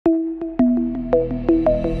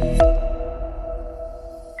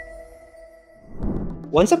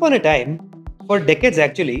Once upon a time, for decades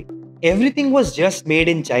actually, everything was just made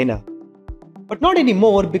in China. But not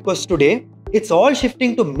anymore because today, it's all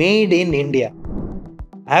shifting to made in India.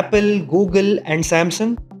 Apple, Google, and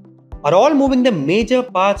Samsung are all moving the major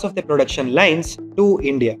parts of their production lines to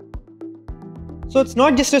India. So it's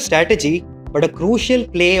not just a strategy, but a crucial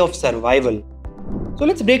play of survival. So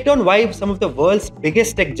let's break down why some of the world's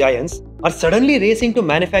biggest tech giants are suddenly racing to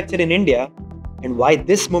manufacture in India and why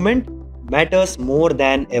this moment matters more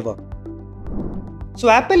than ever. So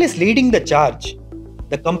Apple is leading the charge.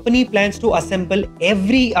 The company plans to assemble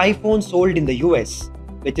every iPhone sold in the US,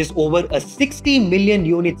 which is over 60 million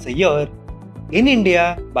units a year, in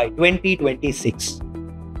India by 2026.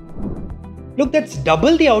 Look, that's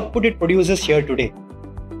double the output it produces here today.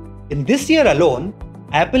 In this year alone,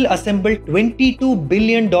 Apple assembled $22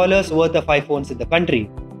 billion worth of iPhones in the country,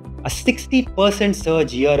 a 60%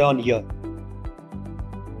 surge year on year.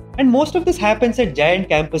 And most of this happens at giant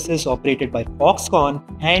campuses operated by Foxconn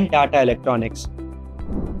and Tata Electronics.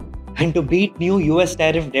 And to beat new US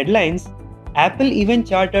tariff deadlines, Apple even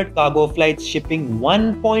chartered cargo flights shipping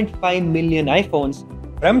 1.5 million iPhones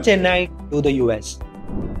from Chennai to the US.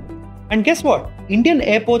 And guess what? Indian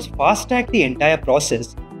airports fast-tracked the entire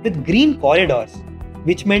process with green corridors,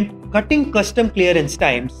 which meant cutting custom clearance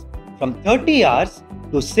times from 30 hours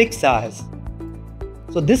to 6 hours.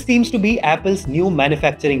 So this seems to be Apple's new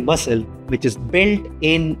manufacturing muscle, which is built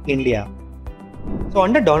in India. So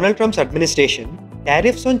under Donald Trump's administration,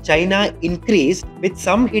 tariffs on China increased, with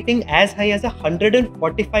some hitting as high as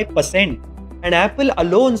 145%. And Apple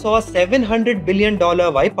alone saw a $700 billion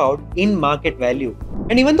wipeout in market value.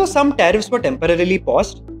 And even though some tariffs were temporarily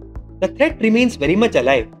paused, the threat remains very much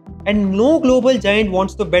alive. And no global giant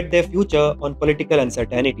wants to bet their future on political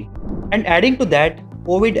uncertainty. And adding to that,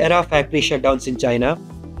 COVID-era factory shutdowns in China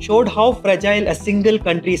showed how fragile a single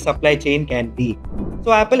country's supply chain can be.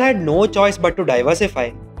 So Apple had no choice but to diversify,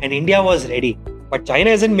 and India was ready. But China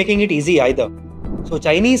isn't making it easy either. So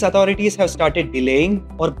Chinese authorities have started delaying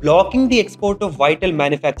or blocking the export of vital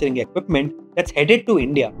manufacturing equipment that's headed to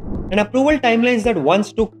India. And approval timelines that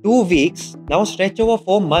once took 2 weeks now stretch over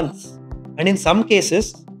 4 months. And in some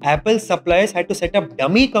cases, Apple's suppliers had to set up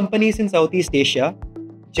dummy companies in Southeast Asia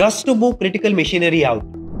just to move critical machinery out.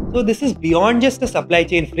 So this is beyond just a supply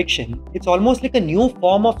chain friction. It's almost like a new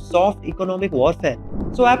form of soft economic warfare.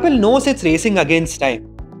 So Apple knows it's racing against time.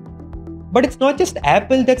 But it's not just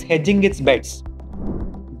Apple that's hedging its bets.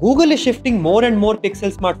 Google is shifting more and more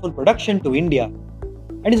Pixel smartphone production to India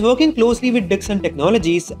and is working closely with Dixon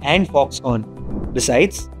Technologies and Foxconn.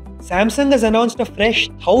 Besides, Samsung has announced a fresh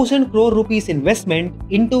 1,000 crore rupees investment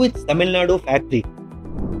into its Tamil Nadu factory.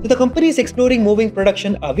 So the company is exploring moving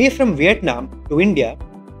production away from Vietnam to India,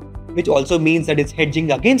 which also means that it's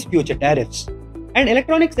hedging against future tariffs. And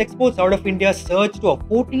electronics exports out of India surged to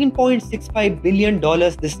 $14.65 billion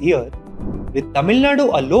this year, with Tamil Nadu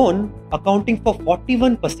alone accounting for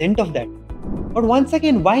 41% of that. But once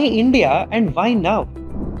again, why India and why now?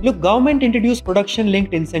 Look, government introduced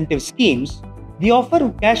production-linked incentive schemes. They offer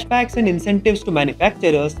cashbacks and incentives to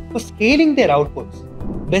manufacturers for scaling their outputs.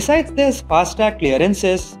 Besides, there's fast-track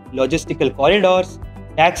clearances, logistical corridors,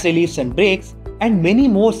 tax reliefs and breaks, and many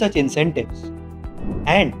more such incentives.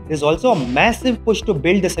 And there's also a massive push to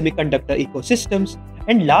build the semiconductor ecosystems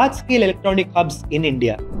and large-scale electronic hubs in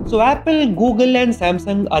India. So Apple, Google and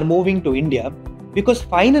Samsung are moving to India because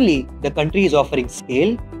finally the country is offering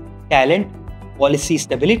scale, talent, policy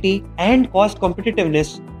stability and cost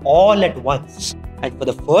competitiveness all at once. And for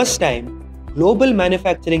the first time, global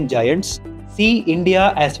manufacturing giants see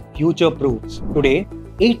India as future-proof. Today,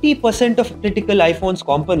 80% of critical iPhone's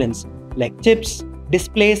components like chips,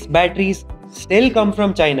 displays, batteries still come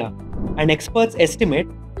from China. And experts estimate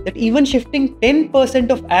that even shifting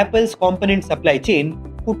 10% of Apple's component supply chain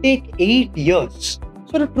could take 8 years.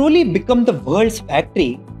 So to truly become the world's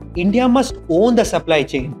factory, India must own the supply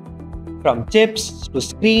chain, from chips to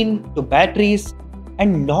screen to batteries,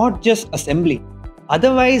 and not just assembly.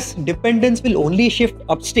 Otherwise, dependence will only shift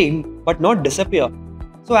upstream but not disappear.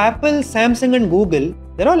 So Apple, Samsung and Google,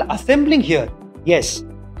 they're all assembling here, yes,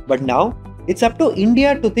 but now it's up to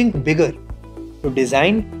India to think bigger, to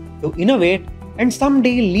design, to innovate, and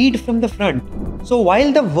someday lead from the front. So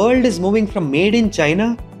while the world is moving from made in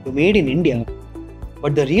China to made in India,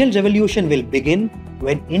 but the real revolution will begin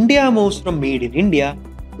when India moves from made in India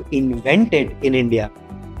to invented in India.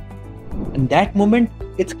 And that moment,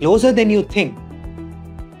 it's closer than you think.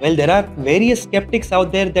 Well, there are various skeptics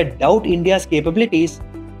out there that doubt India's capabilities.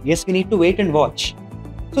 Yes, we need to wait and watch.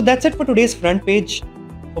 So that's it for today's front page.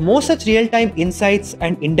 For more such real-time insights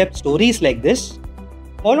and in-depth stories like this,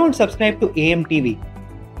 follow and subscribe to AM TV,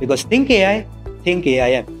 because Think AI Think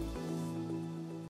AIM.